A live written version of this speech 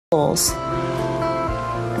that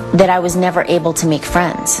I was never able to make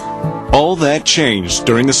friends. All that changed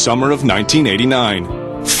during the summer of 1989.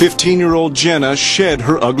 15-year-old Jenna shed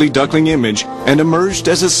her ugly duckling image and emerged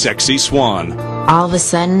as a sexy swan. All of a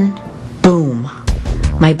sudden, boom,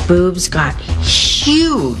 my boobs got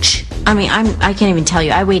huge. I mean, I can't even tell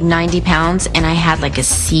you. I weighed 90 pounds and I had like a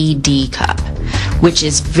CD cup, which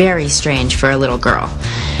is very strange for a little girl.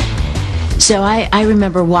 So I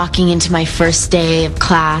remember walking into my first day of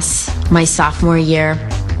class, my sophomore year,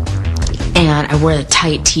 and I wore a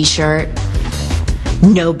tight t-shirt,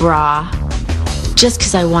 no bra, just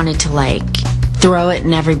because I wanted to like throw it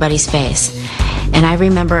in everybody's face. And I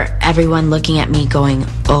remember everyone looking at me going,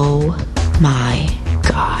 "Oh my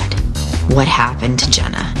God, what happened to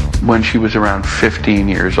Jenna?" When she was around 15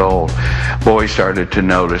 years old, boys started to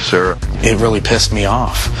notice her. It really pissed me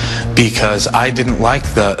off because I didn't like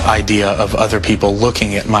the idea of other people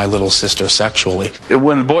looking at my little sister sexually.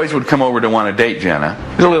 When the boys would come over to want to date Jenna,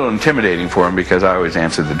 it was a little intimidating for them because I always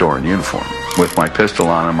answered the door in uniform. With my pistol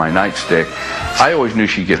on and my nightstick, I always knew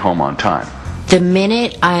she'd get home on time. The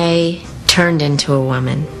minute I turned into a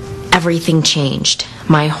woman, everything changed.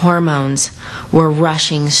 My hormones were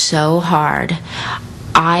rushing so hard.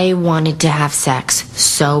 I wanted to have sex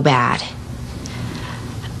so bad.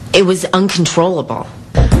 It was uncontrollable.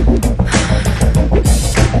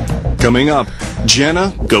 Coming up,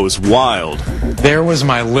 Jenna goes wild. There was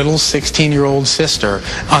my little 16-year-old sister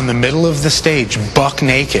on the middle of the stage, buck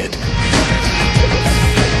naked.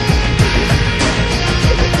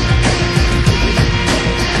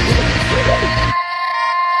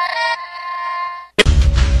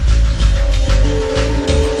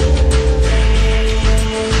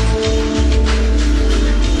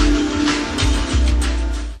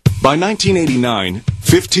 By 1989,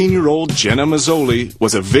 15-year-old Jenna Mazzoli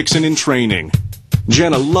was a vixen in training.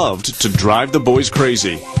 Jenna loved to drive the boys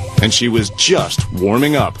crazy, and she was just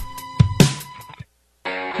warming up.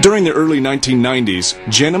 During the early 1990s,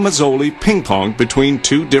 Jenna Mazzoli ping-ponged between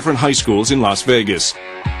two different high schools in Las Vegas.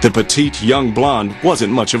 The petite young blonde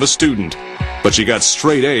wasn't much of a student, but she got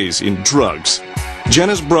straight A's in drugs.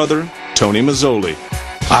 Jenna's brother, Tony Mazzoli.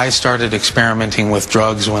 I started experimenting with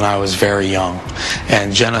drugs when I was very young,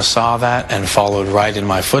 and Jenna saw that and followed right in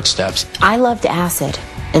my footsteps. I loved acid,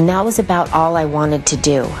 and that was about all I wanted to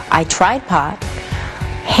do. I tried pot,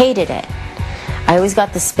 hated it. I always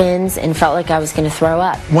got the spins and felt like I was going to throw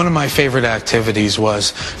up. One of my favorite activities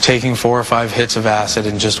was taking 4 or 5 hits of acid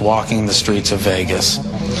and just walking the streets of Vegas.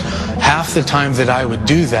 Half the time that I would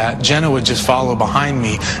do that, Jenna would just follow behind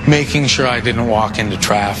me, making sure I didn't walk into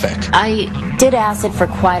traffic. I did acid for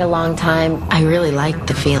quite a long time. I really liked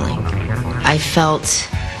the feeling. I felt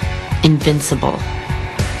invincible,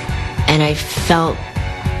 and I felt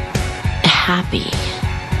happy.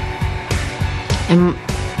 And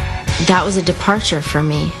that was a departure for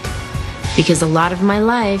me, because a lot of my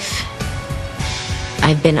life,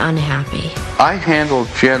 I've been unhappy. I handled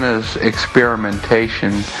Jenna's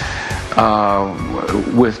experimentation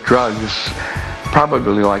with drugs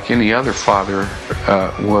probably like any other father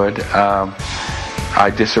would. I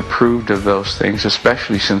disapproved of those things,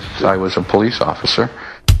 especially since I was a police officer.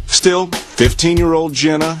 Still, 15-year-old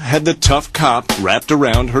Jenna had the tough cop wrapped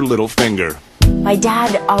around her little finger. My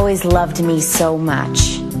dad always loved me so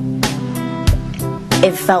much.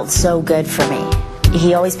 It felt so good for me.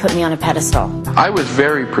 He always put me on a pedestal. I was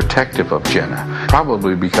very protective of Jenna,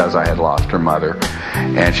 probably because I had lost her mother,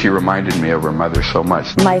 and she reminded me of her mother so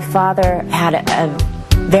much. My father had a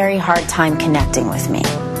very hard time connecting with me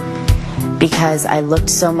because I looked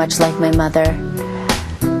so much like my mother.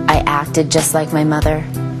 I acted just like my mother,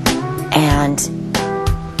 and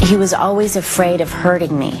he was always afraid of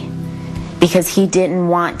hurting me because he didn't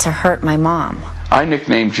want to hurt my mom. I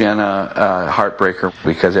nicknamed Jenna Heartbreaker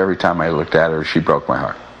because every time I looked at her, she broke my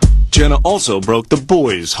heart. Jenna also broke the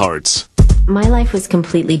boys' hearts. My life was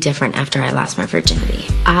completely different after I lost my virginity.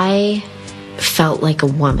 I felt like a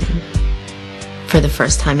woman for the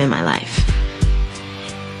first time in my life.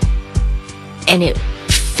 And it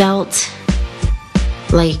felt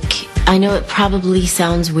like, I know it probably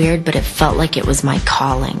sounds weird, but it felt like it was my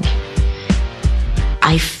calling.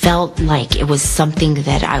 I felt like it was something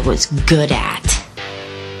that I was good at,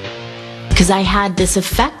 because I had this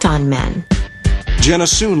effect on men. Jenna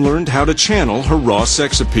soon learned how to channel her raw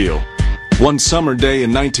sex appeal. One summer day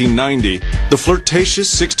in 1990, the flirtatious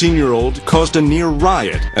 16-year-old caused a near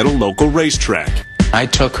riot at a local racetrack. I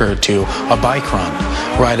took her to a bike run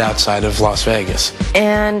right outside of Las Vegas.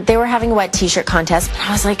 And they were having a wet t-shirt contest.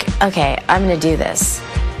 I was like, okay, I'm going to do this.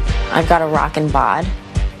 I've got a rockin' bod.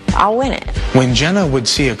 I'll win it. When Jenna would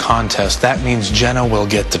see a contest, that means Jenna will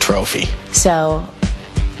get the trophy. So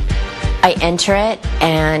I enter it,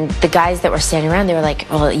 and the guys that were standing around, they were like,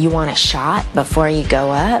 well, you want a shot before you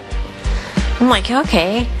go up? I'm like,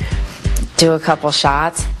 okay. Do a couple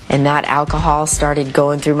shots, and that alcohol started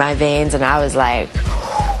going through my veins, and I was like,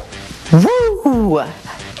 woo!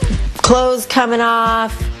 Clothes coming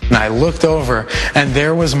off. And I looked over, and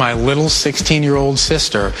there was my little 16-year-old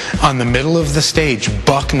sister on the middle of the stage,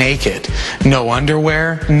 buck naked. No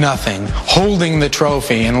underwear, nothing, holding the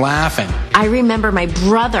trophy and laughing. I remember my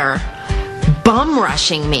brother bum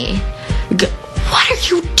rushing me. What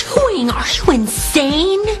are you doing? Are you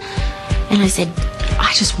insane? And I said,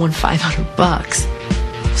 I just won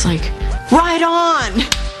 $500. It's like, right on!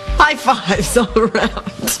 High fives all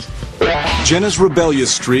around. Jenna's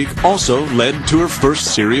rebellious streak also led to her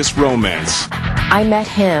first serious romance. I met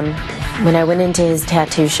him when I went into his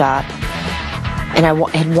tattoo shop, and I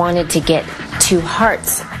had wanted to get 2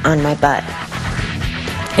 hearts on my butt.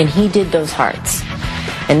 And he did those hearts.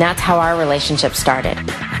 And that's how our relationship started.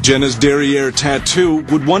 Jenna's derriere tattoo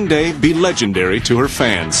would one day be legendary to her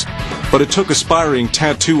fans. But it took aspiring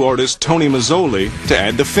tattoo artist Tony Mazzoli to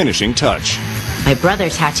add the finishing touch. My brother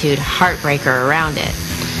tattooed Heartbreaker around it.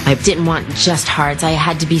 I didn't want just hearts. I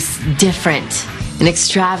had to be different and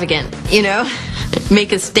extravagant, you know?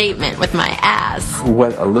 Make a statement with my ass.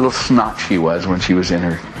 What a little snot she was when she was in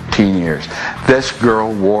her teen years. This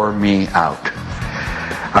girl wore me out.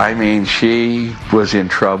 I mean, she was in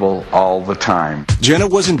trouble all the time. Jenna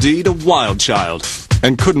was indeed a wild child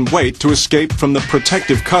and couldn't wait to escape from the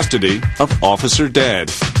protective custody of Officer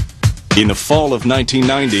Dad. In the fall of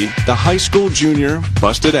 1990, the high school junior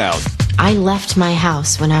busted out. I left my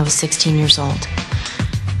house when I was 16 years old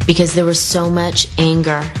because there was so much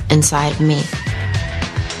anger inside of me.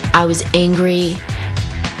 I was angry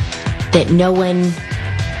that no one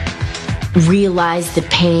realized the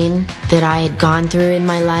pain that I had gone through in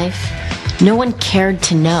my life. No one cared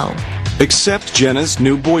to know. Except Jenna's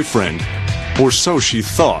new boyfriend, or so she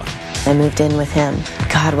thought. I moved in with him.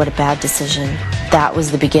 God, what a bad decision. That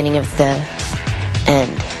was the beginning of the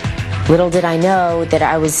end. Little did I know that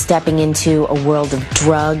I was stepping into a world of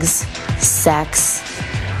drugs, sex,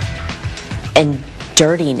 and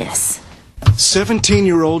dirtiness.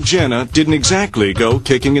 17-year-old Jenna didn't exactly go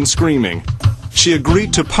kicking and screaming. She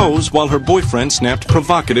agreed to pose while her boyfriend snapped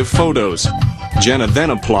provocative photos. Jenna then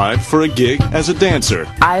applied for a gig as a dancer.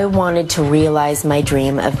 I wanted to realize my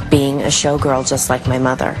dream of being a showgirl just like my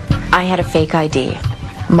mother. I had a fake ID.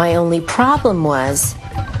 My only problem was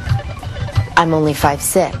I'm only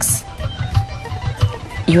 5'6".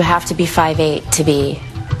 You have to be 5'8" to be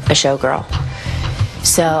a showgirl.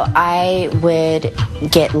 So I would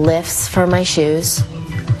get lifts for my shoes,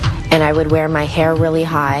 and I would wear my hair really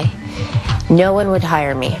high. No one would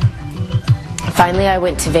hire me. Finally, I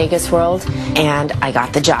went to Vegas World, and I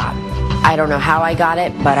got the job. I don't know how I got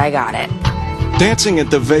it, but I got it. Dancing at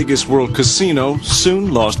the Vegas World Casino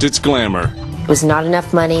soon lost its glamour. It was not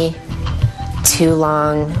enough money, too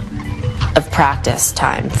long of practice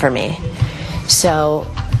time for me. So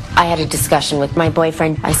I had a discussion with my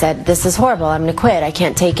boyfriend. I said, this is horrible, I'm gonna quit, I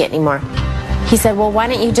can't take it anymore. He said, well, why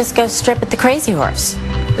don't you just go strip at the Crazy Horse?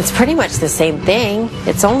 It's pretty much the same thing,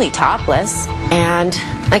 it's only topless. And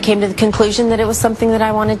I came to the conclusion that it was something that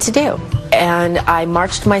I wanted to do. And I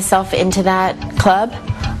marched myself into that club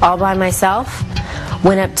all by myself,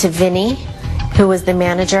 went up to Vinny, who was the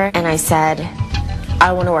manager, and I said,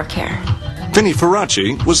 I want to work here. Vinny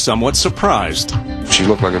Faraci was somewhat surprised. She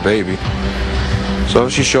looked like a baby. So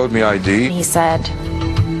she showed me ID. He said,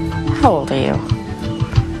 how old are you?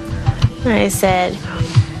 And I said,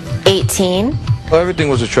 18. Well, everything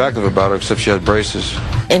was attractive about her except she had braces.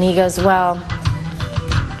 And he goes, well,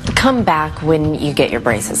 come back when you get your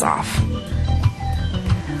braces off.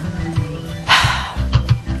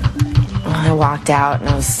 I walked out and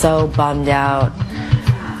I was so bummed out.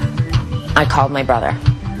 I called my brother.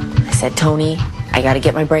 I said, Tony, I got to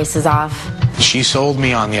get my braces off. She sold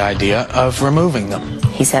me on the idea of removing them.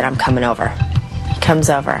 He said, I'm coming over. He comes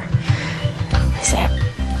over. I said,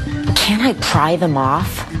 can I pry them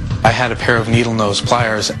off? I had a pair of needle nose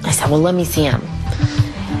pliers. I said, well, let me see them.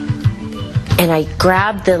 And I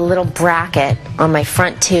grabbed the little bracket on my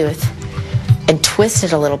front tooth and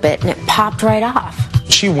twisted a little bit, and it popped right off.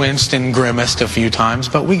 She winced and grimaced a few times,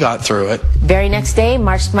 but we got through it. Very next day,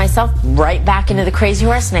 marched myself right back into the Crazy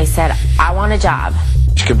Horse, and I said, I want a job.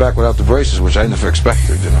 She came back without the braces, which I never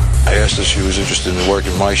expected, you know. I asked her if she was interested in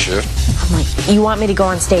working my shift. I'm like, you want me to go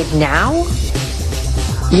on stage now?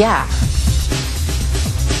 Yeah.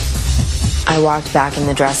 I walked back in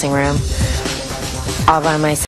the dressing room all by myself.